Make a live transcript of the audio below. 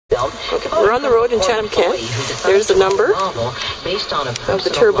We're on the road in Chatham, Kent. There's the number of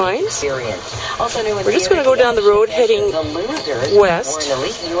the turbines. We're just going to go down the road heading west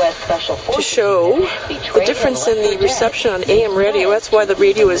to show the difference in the reception on AM radio. That's why the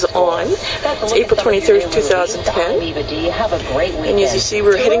radio is on. It's April 23rd, 2010. And as you see,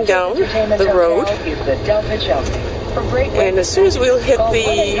 we're heading down the road. And as soon as we'll hit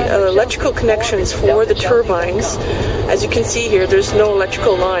the electrical connections for the turbines, as you can see here, there's no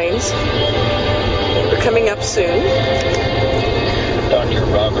electrical lines. We're coming up soon. Dr.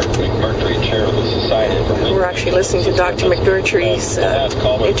 Robert McMurtry, chair of the Society for Wind. We're actually listening to Dr. McMurtry's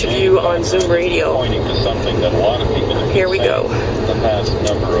interview on Zoom Radio. Pointing to something that a lot of people have Here we go. The past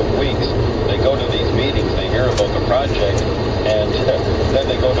number of weeks. They go to these meetings, they hear about the project, and then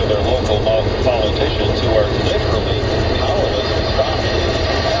they go to their local politicians who are literally powerless to stop it.